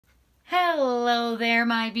Hello there,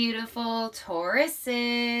 my beautiful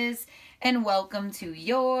Tauruses, and welcome to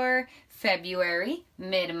your February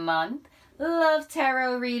mid-month love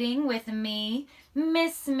tarot reading with me,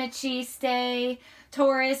 Miss Machiste.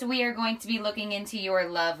 Taurus, we are going to be looking into your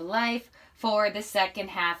love life for the second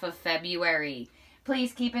half of February.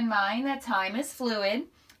 Please keep in mind that time is fluid,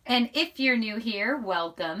 and if you're new here,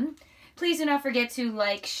 welcome. Please do not forget to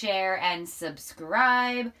like, share, and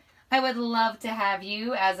subscribe. I would love to have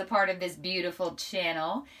you as a part of this beautiful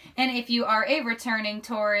channel. And if you are a returning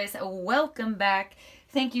Taurus, welcome back.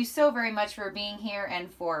 Thank you so very much for being here and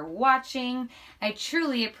for watching. I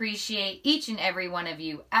truly appreciate each and every one of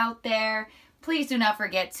you out there. Please do not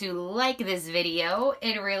forget to like this video.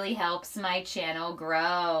 It really helps my channel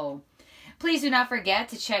grow. Please do not forget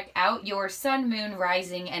to check out your Sun, Moon,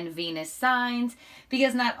 Rising, and Venus signs,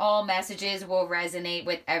 because not all messages will resonate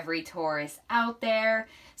with every Taurus out there.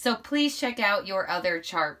 So please check out your other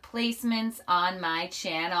chart placements on my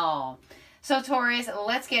channel. So Taurus,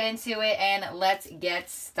 let's get into it and let's get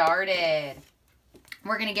started.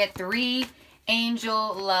 We're going to get 3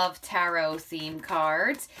 Angel Love Tarot theme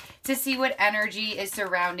cards to see what energy is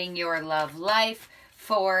surrounding your love life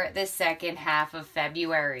for the second half of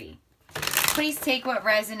February. Please take what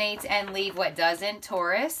resonates and leave what doesn't,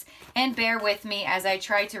 Taurus, and bear with me as I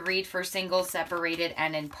try to read for single, separated,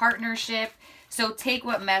 and in partnership. So take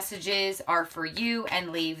what messages are for you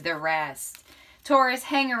and leave the rest. Taurus,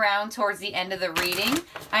 hang around towards the end of the reading.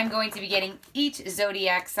 I'm going to be getting each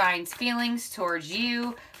zodiac sign's feelings towards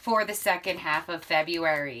you for the second half of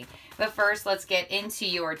February. But first, let's get into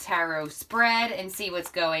your tarot spread and see what's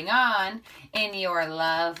going on in your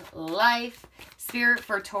love life. Spirit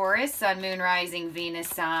for Taurus, Sun, Moon, Rising, Venus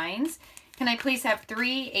signs. Can I please have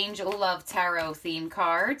 3 Angel Love Tarot theme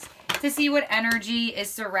cards to see what energy is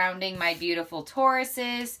surrounding my beautiful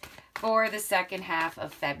Tauruses for the second half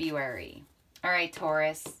of February? All right,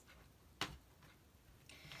 Taurus.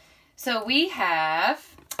 So we have,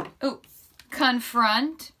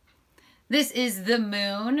 confront. This is the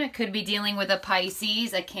moon. Could be dealing with a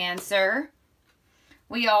Pisces, a Cancer.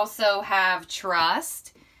 We also have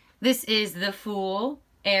trust. This is the Fool,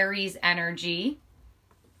 Aries energy.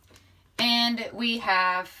 And we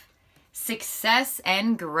have success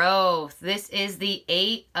and growth. This is the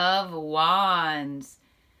 8 of Wands,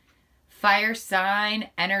 fire sign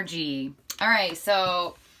energy. All right,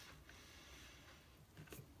 so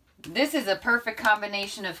this is a perfect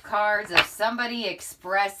combination of cards of somebody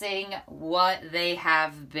expressing what they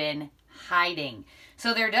have been hiding.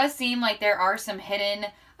 So there does seem like there are some hidden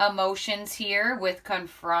emotions here with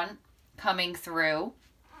confront coming through.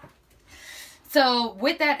 So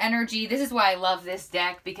with that energy, this is why I love this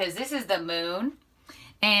deck, because this is the moon.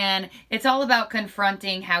 And it's all about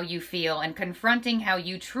confronting how you feel and confronting how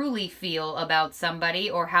you truly feel about somebody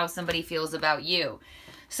or how somebody feels about you.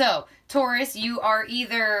 So Taurus, you are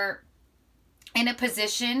either in a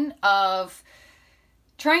position of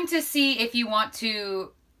trying to see if you want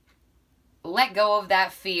to let go of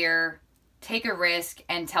that fear, take a risk,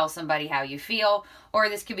 and tell somebody how you feel. Or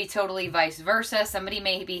this could be totally vice versa. Somebody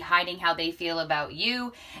may be hiding how they feel about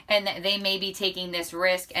you, and they may be taking this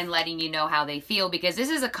risk and letting you know how they feel, because this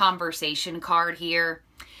is a conversation card here.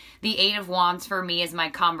 The 8 of Wands for me is my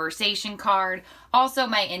conversation card, also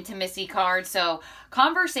my intimacy card. So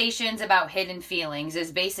conversations about hidden feelings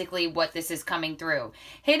is basically what this is coming through.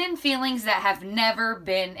 Hidden feelings that have never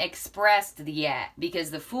been expressed yet,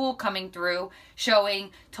 because the Fool coming through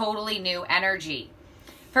showing totally new energy.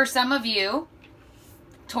 For some of you,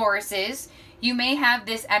 Tauruses, you may have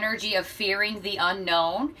this energy of fearing the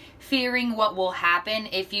unknown, fearing what will happen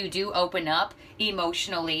if you do open up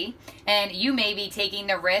emotionally, and you may be taking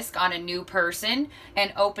the risk on a new person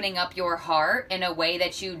and opening up your heart in a way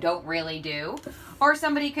that you don't really do. Or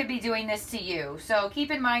somebody could be doing this to you. So keep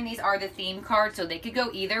in mind, these are the theme cards, so they could go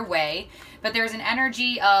either way, but there's an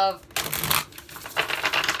energy of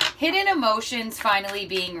hidden emotions finally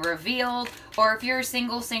being revealed. Or if you're a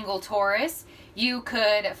single Taurus, you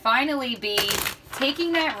could finally be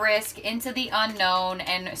taking that risk into the unknown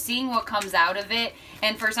and seeing what comes out of it.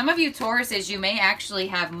 And for some of you Tauruses, you may actually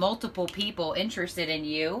have multiple people interested in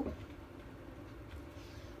you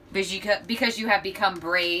because you have become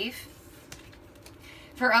brave.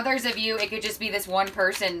 For others of you, it could just be this one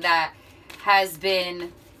person that has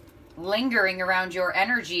been lingering around your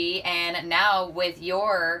energy, and now with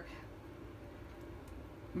your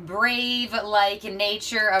brave-like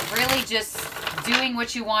nature of really just doing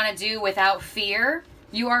what you want to do without fear,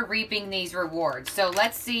 you are reaping these rewards. So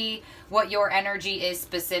let's see what your energy is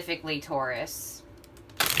specifically, Taurus.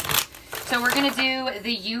 So we're going to do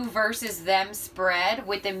the you versus them spread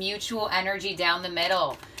with the mutual energy down the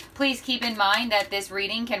middle. Please keep in mind that this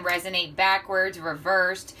reading can resonate backwards,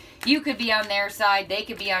 reversed. You could be on their side, they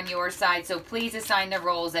could be on your side, so please assign the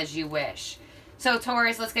roles as you wish. So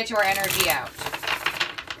Taurus, let's get your energy out.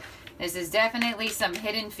 This is definitely some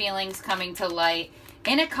hidden feelings coming to light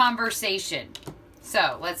in a conversation.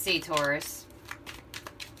 So let's see, Taurus.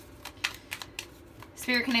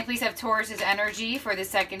 Spirit, can I please have Taurus's energy for the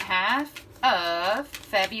second half of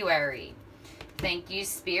February? Thank you,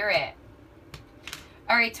 Spirit.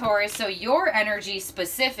 All right, Taurus, so your energy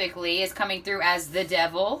specifically is coming through as the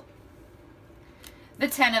Devil, the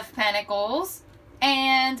Ten of Pentacles,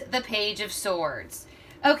 and the Page of Swords.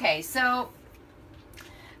 Okay, so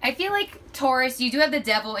I feel like, Taurus, you do have the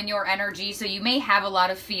Devil in your energy, so you may have a lot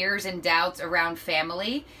of fears and doubts around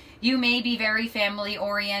family. You may be very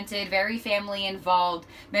family-oriented, very family-involved,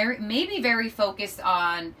 maybe very focused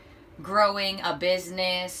on growing a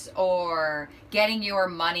business or getting your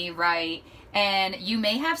money right. And you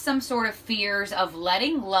may have some sort of fears of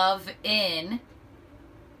letting love in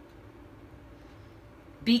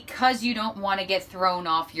because you don't want to get thrown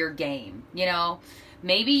off your game, you know?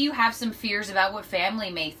 Maybe you have some fears about what family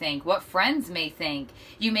may think, what friends may think.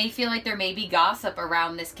 You may feel like there may be gossip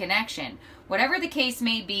around this connection. Whatever the case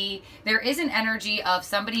may be, there is an energy of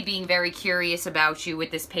somebody being very curious about you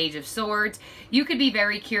with this Page of Swords. You could be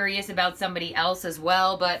very curious about somebody else as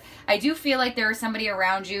well, but I do feel like there is somebody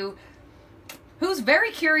around you who's very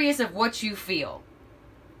curious of what you feel.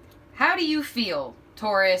 How do you feel,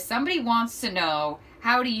 Taurus? Somebody wants to know,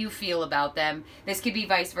 how do you feel about them? This could be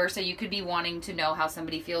vice versa. You could be wanting to know how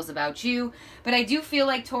somebody feels about you. But I do feel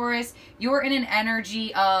like, Taurus, you're in an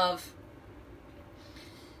energy of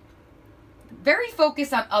very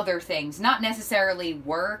focused on other things, not necessarily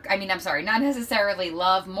work. Not necessarily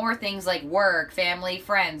love, more things like work, family,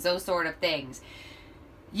 friends, those sort of things.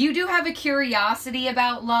 You do have a curiosity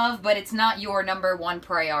about love, but it's not your #1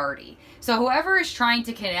 priority. So whoever is trying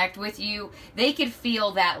to connect with you, they could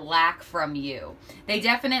feel that lack from you. They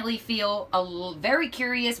definitely feel very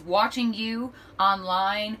curious watching you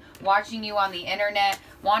online, watching you on the internet,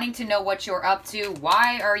 wanting to know what you're up to.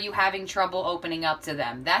 Why are you having trouble opening up to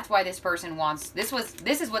them? That's why this person wants, this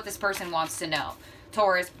is what this person wants to know.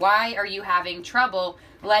 Taurus, why are you having trouble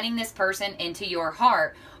letting this person into your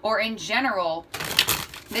heart? Or in general,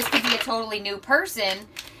 this could be a totally new person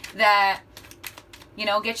that, you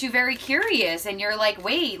know, gets you very curious and you're like,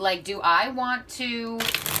 wait, like, do I want to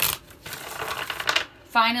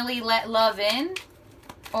finally let love in?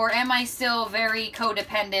 Or am I still very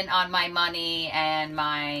codependent on my money and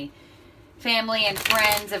my family and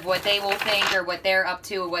friends of what they will think or what they're up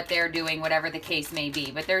to or what they're doing, whatever the case may be?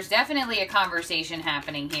 But there's definitely a conversation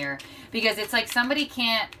happening here because it's like somebody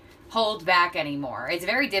can't hold back anymore. It's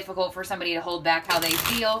very difficult for somebody to hold back how they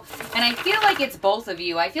feel. And I feel like it's both of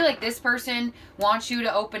you. I feel like this person wants you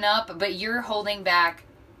to open up, but you're holding back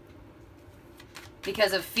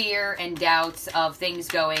because of fear and doubts of things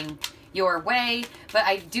going your way. But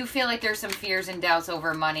I do feel like there's some fears and doubts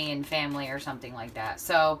over money and family or something like that.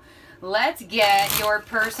 So let's get your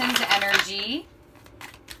person's energy.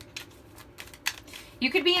 You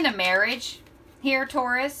could be in a marriage here,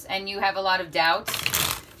 Taurus, and you have a lot of doubts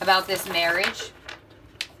about this marriage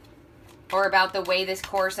or about the way this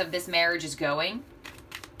course of this marriage is going.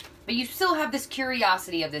 But you still have this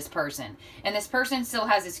curiosity of this person. And this person still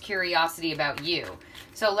has this curiosity about you.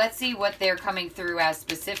 So let's see what they're coming through as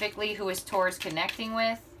specifically. Who is Taurus connecting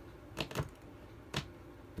with?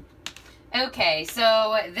 Okay,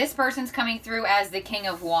 so this person's coming through as the King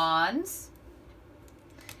of Wands,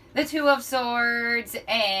 the Two of Swords,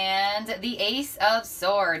 and the Ace of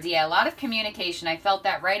Swords. Yeah, a lot of communication. I felt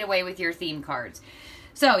that right away with your theme cards.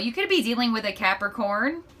 So you could be dealing with a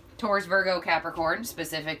Capricorn, Taurus, Virgo, Capricorn,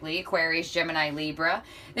 specifically, Aquarius, Gemini, Libra.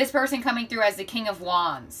 This person coming through as the King of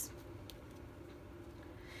Wands.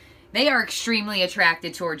 They are extremely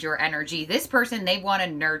attracted towards your energy. This person, they want to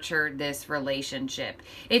nurture this relationship.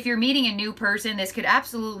 If you're meeting a new person, this could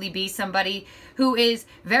absolutely be somebody who is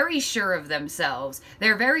very sure of themselves.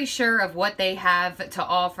 They're very sure of what they have to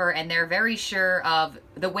offer, and they're very sure of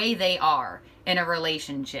the way they are in a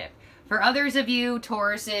relationship. For others of you,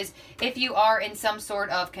 Tauruses, if you are in some sort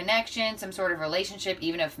of connection, some sort of relationship,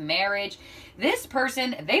 even if marriage, this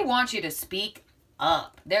person, they want you to speak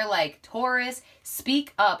up. They're like, Taurus,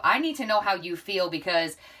 speak up. I need to know how you feel,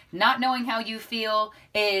 because not knowing how you feel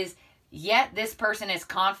is, yet this person is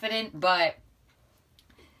confident, but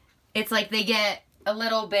it's like they get a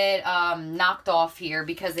little bit knocked off here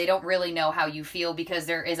because they don't really know how you feel, because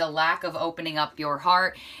there is a lack of opening up your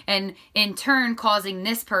heart, and in turn causing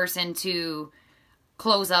this person to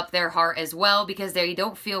close up their heart as well because they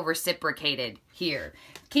don't feel reciprocated here.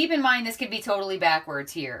 Keep in mind, this could be totally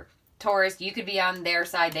backwards here. Taurus, you could be on their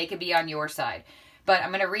side, they could be on your side. But I'm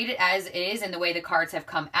going to read it as is in the way the cards have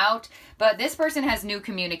come out. But this person has new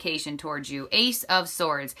communication towards you. Ace of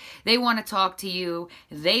Swords. They want to talk to you.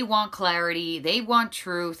 They want clarity. They want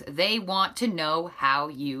truth. They want to know how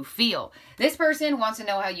you feel. This person wants to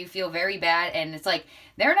know how you feel very bad. And it's like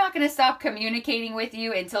they're not going to stop communicating with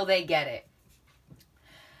you until they get it.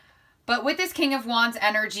 But with this King of Wands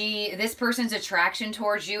energy, this person's attraction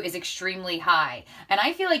towards you is extremely high. And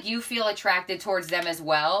I feel like you feel attracted towards them as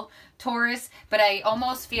well, Taurus. But I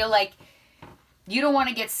almost feel like you don't want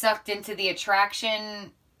to get sucked into the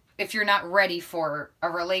attraction if you're not ready for a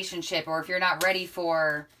relationship, or if you're not ready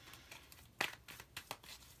for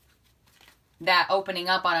that opening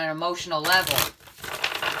up on an emotional level.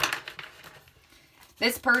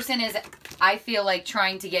 This person is, I feel like,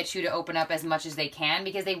 trying to get you to open up as much as they can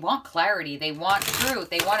because they want clarity. They want truth.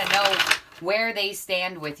 They want to know where they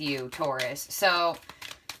stand with you, Taurus. So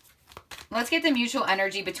let's get the mutual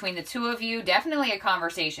energy between the two of you. Definitely a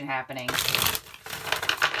conversation happening.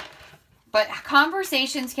 But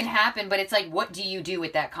conversations can happen, but it's like, what do you do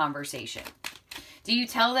with that conversation? Do you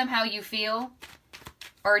tell them how you feel?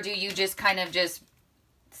 Or do you just kind of just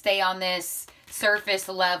stay on this surface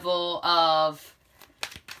level of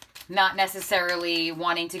not necessarily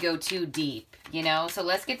wanting to go too deep, you know? So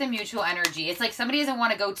let's get the mutual energy. It's like somebody doesn't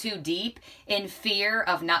want to go too deep in fear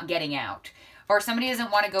of not getting out. Or somebody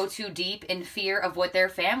doesn't want to go too deep in fear of what their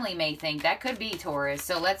family may think. That could be Taurus.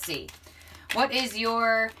 So let's see. What is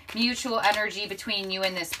your mutual energy between you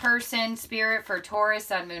and this person? Spirit for Taurus,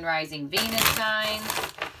 Sun, Moon, Rising, Venus sign.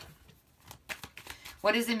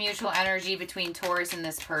 What is the mutual energy between Taurus and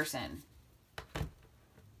this person?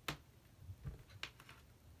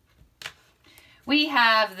 We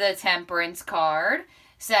have the Temperance card,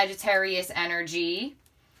 Sagittarius energy.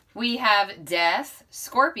 We have Death,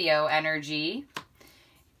 Scorpio energy.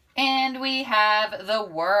 And we have the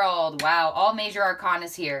World. Wow, all major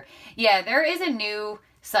arcanas here. Yeah, there is a new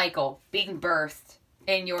cycle being birthed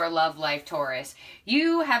in your love life, Taurus.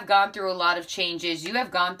 You have gone through a lot of changes. You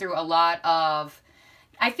have gone through a lot of,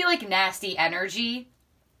 I feel like, nasty energy.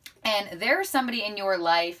 And there's somebody in your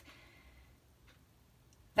life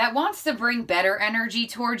that wants to bring better energy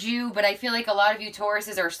towards you, but I feel like a lot of you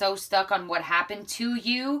Tauruses are so stuck on what happened to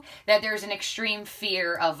you that there's an extreme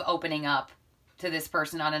fear of opening up to this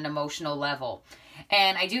person on an emotional level.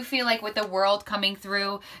 And I do feel like with the World coming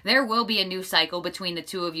through, there will be a new cycle between the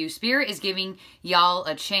two of you. Spirit is giving y'all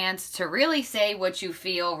a chance to really say what you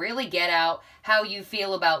feel, really get out how you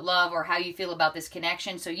feel about love or how you feel about this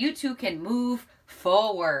connection so you two can move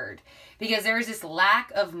forward. Because there's this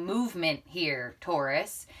lack of movement here,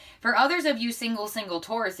 Taurus. For others of you single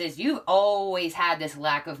Tauruses, you've always had this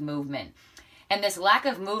lack of movement. And this lack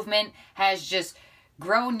of movement has just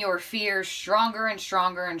grown your fears stronger and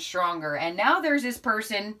stronger and stronger. And now there's this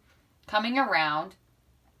person coming around.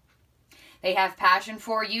 They have passion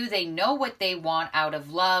for you. They know what they want out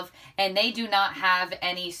of love. And they do not have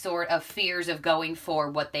any sort of fears of going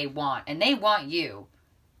for what they want. And they want you,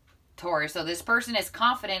 Taurus. So this person is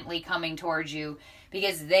confidently coming towards you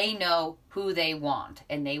because they know who they want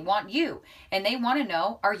and they want you. And they want to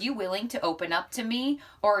know, are you willing to open up to me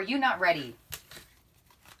or are you not ready?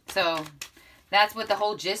 So that's what the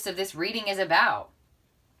whole gist of this reading is about.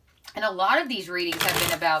 And a lot of these readings have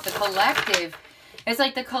been about the collective. It's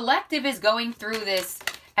like the collective is going through this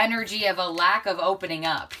energy of a lack of opening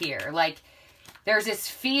up here. Like there's this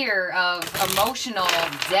fear of emotional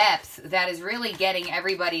depth that is really getting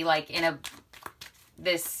everybody like in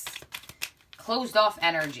this closed off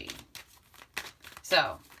energy.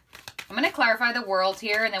 So I'm going to clarify the World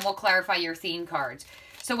here and then we'll clarify your theme cards.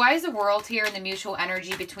 So why is the World here in the mutual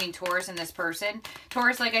energy between Taurus and this person?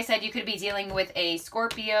 Taurus, like I said, you could be dealing with a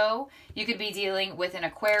Scorpio. You could be dealing with an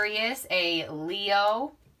Aquarius, a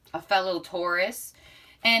Leo, a fellow Taurus.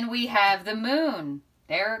 And we have the Moon.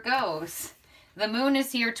 There it goes. The Moon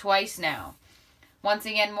is here twice now. Once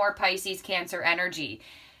again, more Pisces, Cancer energy.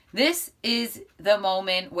 This is the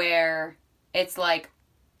moment where it's like,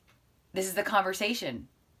 this is the conversation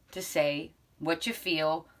to say what you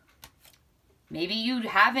feel. Maybe you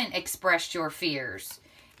haven't expressed your fears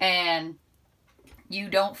and you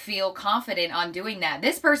don't feel confident on doing that.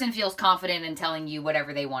 This person feels confident in telling you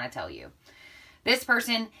whatever they want to tell you. This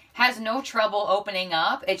person has no trouble opening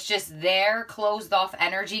up. It's just their closed off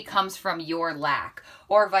energy comes from your lack,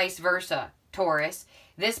 or vice versa, Taurus.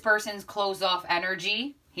 This person's closed off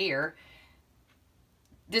energy here,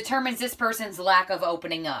 determines this person's lack of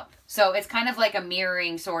opening up. So it's kind of like a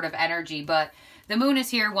mirroring sort of energy, but the moon is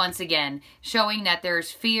here once again, showing that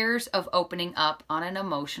there's fears of opening up on an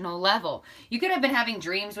emotional level. You could have been having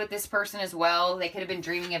dreams with this person as well. They could have been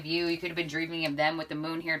dreaming of you. You could have been dreaming of them with the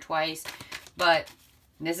moon here twice. But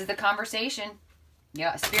this is the conversation.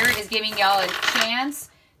 Yeah, Spirit is giving y'all a chance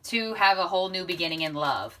to have a whole new beginning in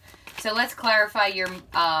love. So let's clarify your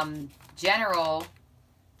general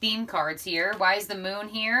theme cards here. Why is the moon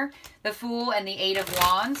here? The Fool and the Eight of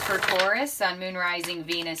Wands for Taurus, Sun, Moon, Rising,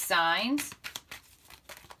 Venus signs.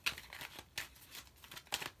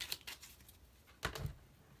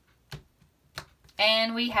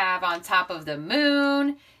 And we have on top of the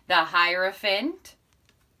moon, the Hierophant,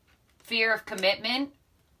 fear of commitment.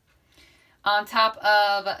 On top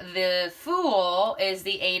of the Fool is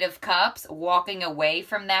the Eight of Cups, walking away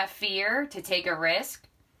from that fear to take a risk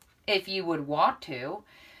if you would want to.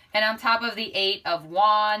 And on top of the Eight of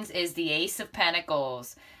Wands is the Ace of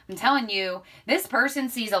Pentacles. I'm telling you, this person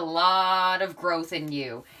sees a lot of growth in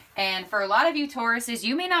you. And for a lot of you Tauruses,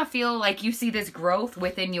 you may not feel like you see this growth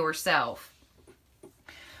within yourself.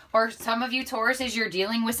 Or some of you Tauruses, you're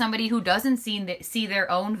dealing with somebody who doesn't see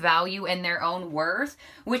their own value and their own worth,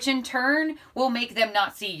 which in turn will make them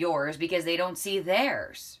not see yours because they don't see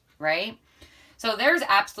theirs, right? So there's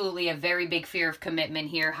absolutely a very big fear of commitment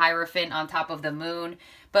here. Hierophant on top of the moon.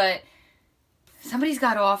 But somebody's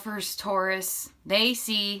got offers, Taurus. They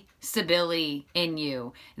see stability in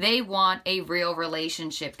you. They want a real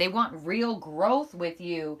relationship. They want real growth with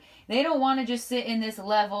you. They don't want to just sit in this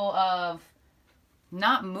level of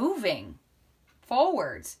not moving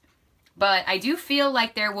forwards. But I do feel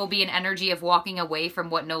like there will be an energy of walking away from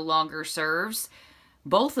what no longer serves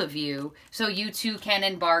both of you, so you two can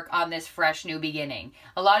embark on this fresh new beginning.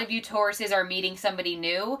 A lot of you Tauruses are meeting somebody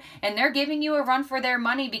new, and they're giving you a run for their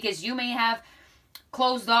money because you may have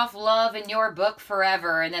closed off love in your book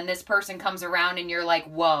forever, and then this person comes around and you're like,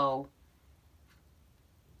 whoa,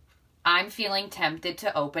 I'm feeling tempted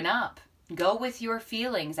to open up. Go with your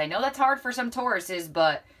feelings. I know that's hard for some Tauruses,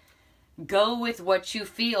 but go with what you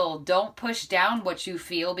feel. Don't push down what you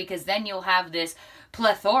feel, because then you'll have this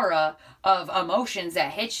plethora of emotions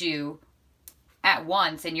that hit you at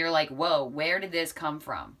once, and you're like, whoa, where did this come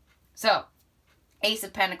from? So, Ace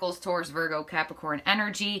of Pentacles, Taurus, Virgo, Capricorn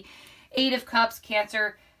energy, Eight of Cups,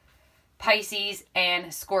 Cancer, Pisces,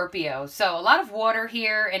 and Scorpio. So, a lot of water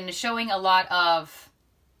here and showing a lot of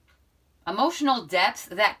emotional depth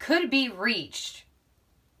that could be reached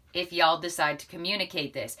if y'all decide to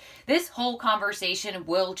communicate this. This whole conversation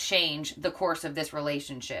will change the course of this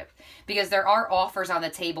relationship because there are offers on the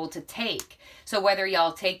table to take. So whether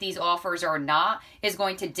y'all take these offers or not is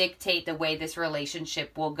going to dictate the way this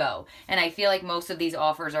relationship will go. And I feel like most of these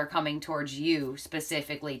offers are coming towards you,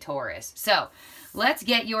 specifically Taurus. So let's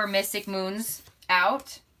get your Mystic Moons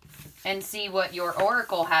out and see what your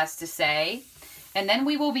Oracle has to say. And then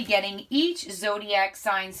we will be getting each zodiac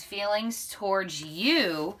sign's feelings towards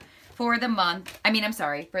you for the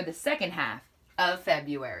for the second half of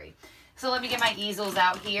February. So let me get my easels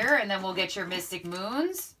out here, and then we'll get your Mystic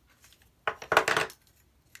Moons.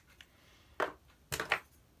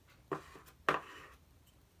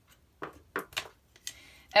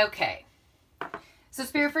 Okay. So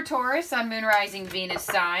Spirit for Taurus, Sun, Moon, Rising, Venus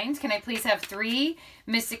signs. Can I please have 3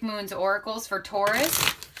 Mystic Moons oracles for Taurus?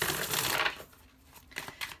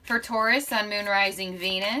 For Taurus, Sun, Moon, Rising,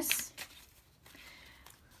 Venus.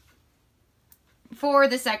 For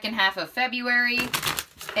the second half of February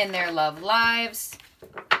in their love lives.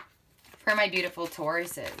 For my beautiful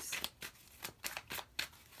Tauruses.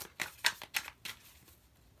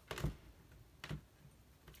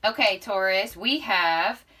 Okay, Taurus, we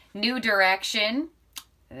have new direction.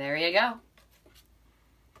 There you go.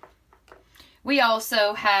 We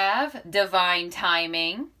also have divine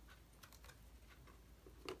timing.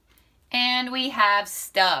 And we have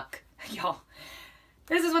stuck. Y'all,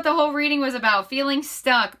 this is what the whole reading was about, feeling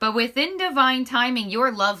stuck. But within divine timing,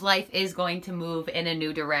 your love life is going to move in a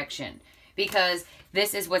new direction. Because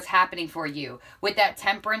this is what's happening for you. With that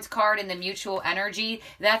Temperance card and the mutual energy,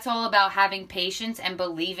 that's all about having patience and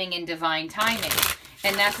believing in divine timing.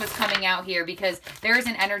 And that's what's coming out here, because there is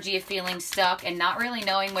an energy of feeling stuck and not really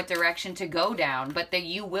knowing what direction to go down. But that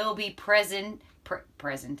you will be presented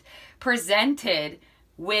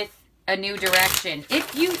with a new direction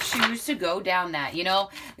if you choose to go down that. You know,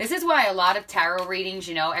 this is why a lot of tarot readings,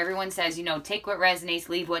 you know, everyone says, you know, take what resonates,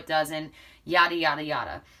 leave what doesn't, yada, yada,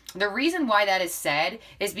 yada. The reason why that is said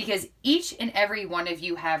is because each and every one of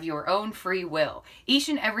you have your own free will. Each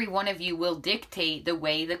and every one of you will dictate the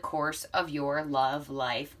way the course of your love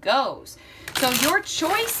life goes. So your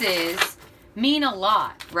choices mean a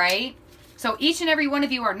lot, right? So each and every one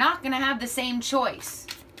of you are not going to have the same choice.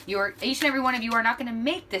 Each and every one of you are not going to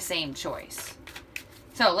make the same choice.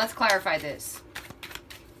 So let's clarify this.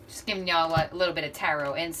 Just giving y'all a little bit of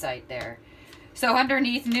tarot insight there. So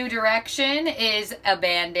underneath new direction is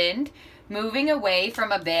abandoned, moving away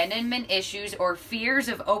from abandonment issues or fears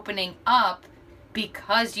of opening up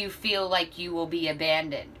because you feel like you will be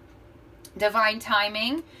abandoned. Divine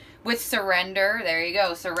timing with surrender. There you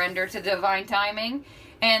go. Surrender to divine timing.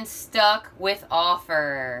 And stuck with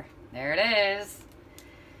offer. There it is.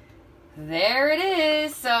 There it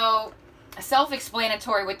is. So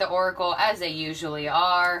self-explanatory with the oracle, as they usually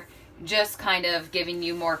are. Just kind of giving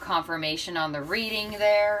you more confirmation on the reading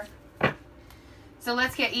there. So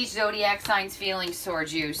let's get each zodiac sign's feelings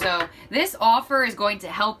towards you. So this offer is going to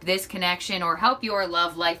help this connection or help your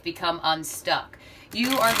love life become unstuck.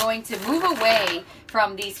 You are going to move away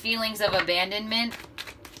from these feelings of abandonment.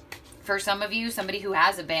 For some of you, somebody who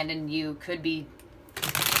has abandoned you could be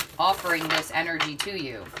offering this energy to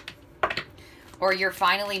you. Or you're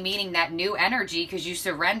finally meeting that new energy because you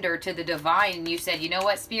surrender to the divine and you said, you know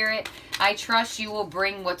what, Spirit? I trust you will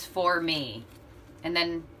bring what's for me. And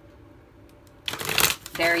then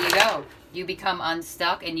there you go. You become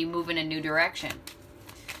unstuck and you move in a new direction.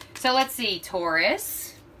 So let's see,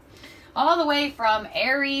 Taurus. All the way from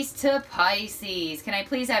Aries to Pisces. Can I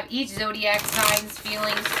please have each zodiac sign's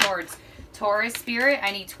feelings towards Taurus, Spirit?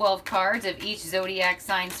 I need 12 cards of each zodiac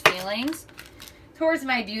sign's feelings. Towards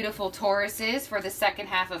my beautiful Tauruses for the second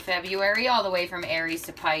half of February, all the way from Aries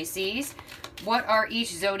to Pisces. What are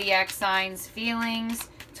each zodiac sign's feelings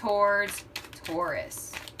towards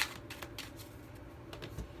Taurus?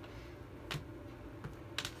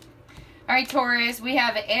 All right, Taurus, we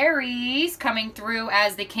have Aries coming through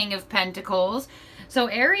as the King of Pentacles. So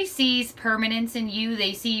Aries sees permanence in you.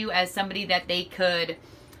 They see you as somebody that they could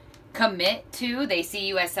commit to. They see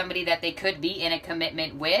you as somebody that they could be in a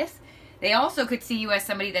commitment with. They also could see you as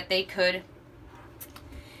somebody that they could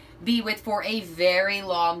be with for a very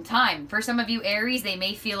long time. For some of you Aries, they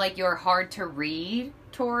may feel like you're hard to read,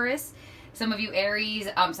 Taurus. Some of you Tauruses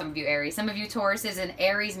and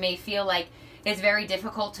Aries may feel like it's very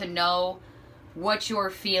difficult to know what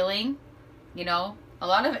you're feeling. You know, a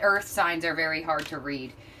lot of earth signs are very hard to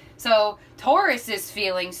read. So Taurus's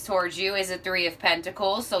feelings towards you is a Three of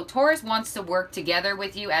Pentacles. So Taurus wants to work together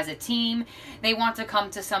with you as a team. They want to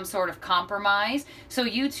come to some sort of compromise so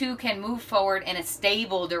you two can move forward in a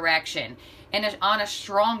stable direction and on a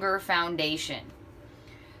stronger foundation.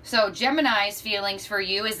 So Gemini's feelings for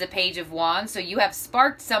you is the Page of Wands. So you have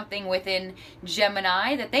sparked something within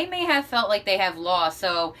Gemini that they may have felt like they have lost.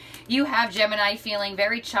 So you have Gemini feeling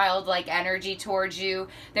very childlike energy towards you.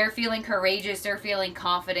 They're feeling courageous. They're feeling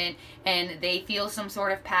confident. And they feel some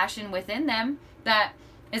sort of passion within them that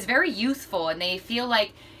is very youthful. And they feel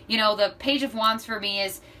like, you know, the Page of Wands for me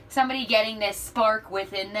is somebody getting this spark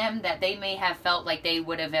within them that they may have felt like they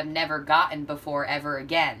would have never gotten before ever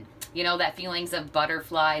again. You know, that feelings of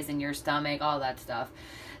butterflies in your stomach, all that stuff.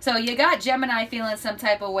 So you got Gemini feeling some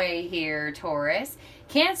type of way here, Taurus.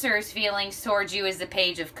 Cancer's feelings towards you is the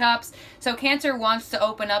Page of Cups. So Cancer wants to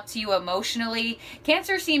open up to you emotionally.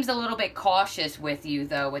 Cancer seems a little bit cautious with you,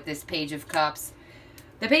 though, with this Page of Cups.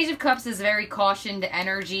 The Page of Cups is very cautioned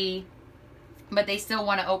energy, but they still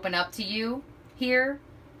want to open up to you here.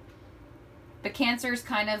 But Cancer's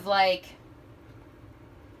kind of like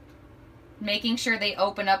making sure they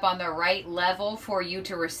open up on the right level for you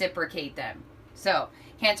to reciprocate them. So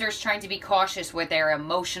Cancer is trying to be cautious with their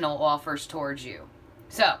emotional offers towards you.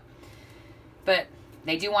 So, but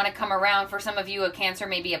they do want to come around. For some of you, a Cancer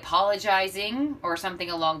may be apologizing or something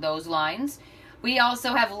along those lines. We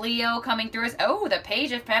also have Leo coming through as, oh, the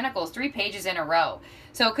Page of Pentacles, 3 pages in a row.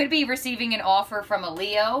 So it could be receiving an offer from a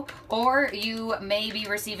Leo, or you may be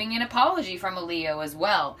receiving an apology from a Leo as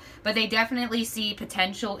well. But they definitely see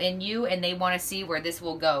potential in you, and they want to see where this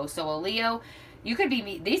will go. So a Leo, you could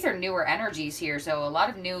be, these are newer energies here, so a lot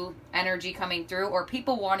of new energy coming through, or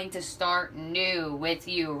people wanting to start new with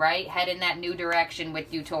you, right? Head in that new direction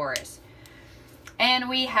with you, Taurus. And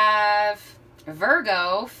we have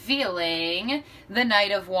Virgo feeling the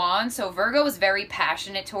Knight of Wands. So Virgo is very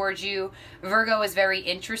passionate towards you. Virgo is very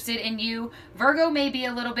interested in you. Virgo may be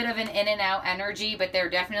a little bit of an in and out energy, but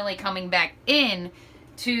they're definitely coming back in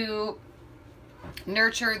to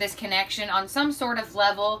nurture this connection on some sort of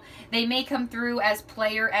level. They may come through as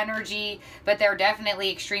player energy, but they're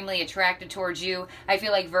definitely extremely attracted towards you. I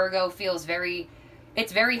feel like Virgo feels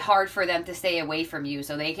it's very hard for them to stay away from you,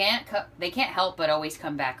 so they can't help but always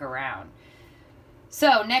come back around.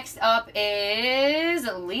 So next up is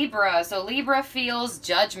Libra. So Libra feels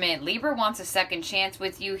judgment. Libra wants a second chance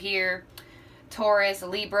with you here. Taurus,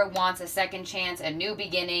 Libra wants a second chance, a new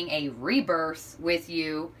beginning, a rebirth with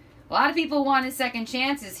you. A lot of people wanted second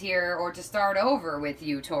chances here or to start over with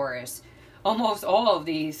you, Taurus. Almost all of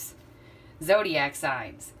these zodiac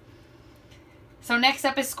signs. So next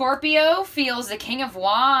up is Scorpio, feels the King of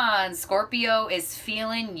Wands. Scorpio is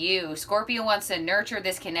feeling you. Scorpio wants to nurture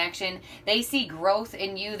this connection. They see growth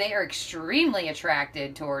in you. They are extremely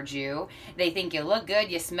attracted towards you. They think you look good,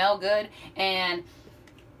 you smell good, and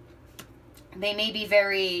they may be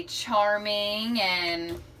very charming,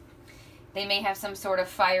 and they may have some sort of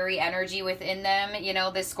fiery energy within them. You know,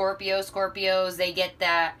 the Scorpios, they get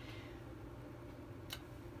that,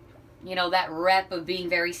 you know, that rep of being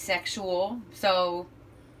very sexual. So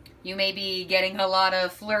you may be getting a lot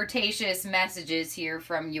of flirtatious messages here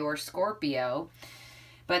from your Scorpio.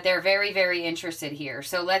 But they're very, very interested here.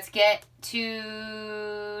 So let's get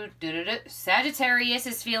to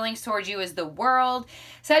Sagittarius's feelings towards you is the World.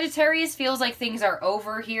 Sagittarius feels like things are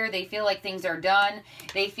over here. They feel like things are done.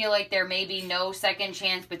 They feel like there may be no second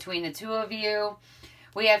chance between the two of you.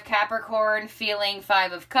 We have Capricorn feeling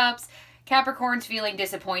 5 of Cups. Capricorn's feeling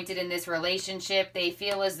disappointed in this relationship. They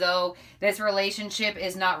feel as though this relationship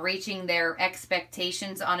is not reaching their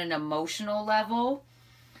expectations on an emotional level.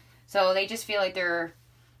 So they just feel like they're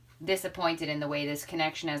disappointed in the way this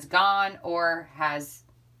connection has gone or has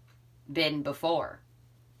been before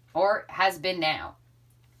or has been now.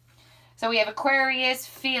 So we have Aquarius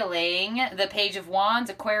feeling the Page of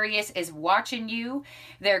Wands. Aquarius is watching you.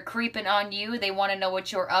 They're creeping on you. They want to know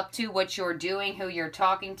what you're up to, what you're doing, who you're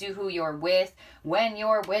talking to, who you're with, when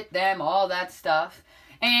you're with them, all that stuff.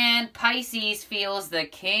 And Pisces feels the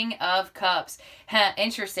King of Cups.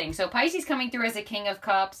 Interesting. So Pisces coming through as a King of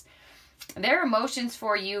Cups. Their emotions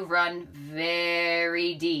for you run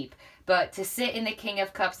very deep. But to sit in the King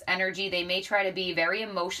of Cups energy, they may try to be very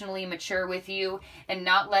emotionally mature with you and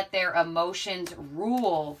not let their emotions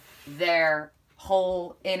rule their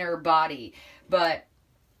whole inner body. But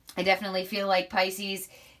I definitely feel like Pisces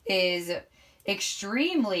is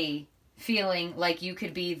extremely feeling like you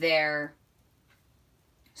could be their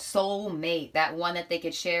soul mate, that one that they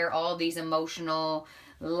could share all these emotional,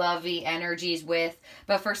 lovey energies with.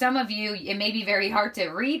 But for some of you, it may be very hard to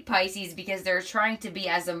read Pisces because they're trying to be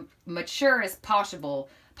as mature as possible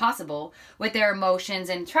with their emotions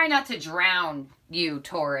and try not to drown you,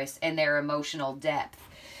 Taurus, in their emotional depth.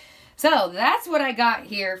 So that's what I got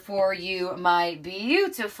here for you, my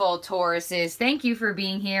beautiful Tauruses. Thank you for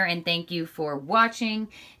being here and thank you for watching.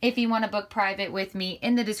 If you want to book private with me,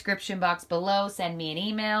 in the description box below, send me an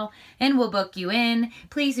email and we'll book you in.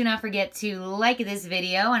 Please do not forget to like this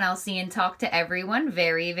video and I'll see and talk to everyone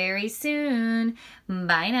very, very soon.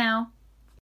 Bye now.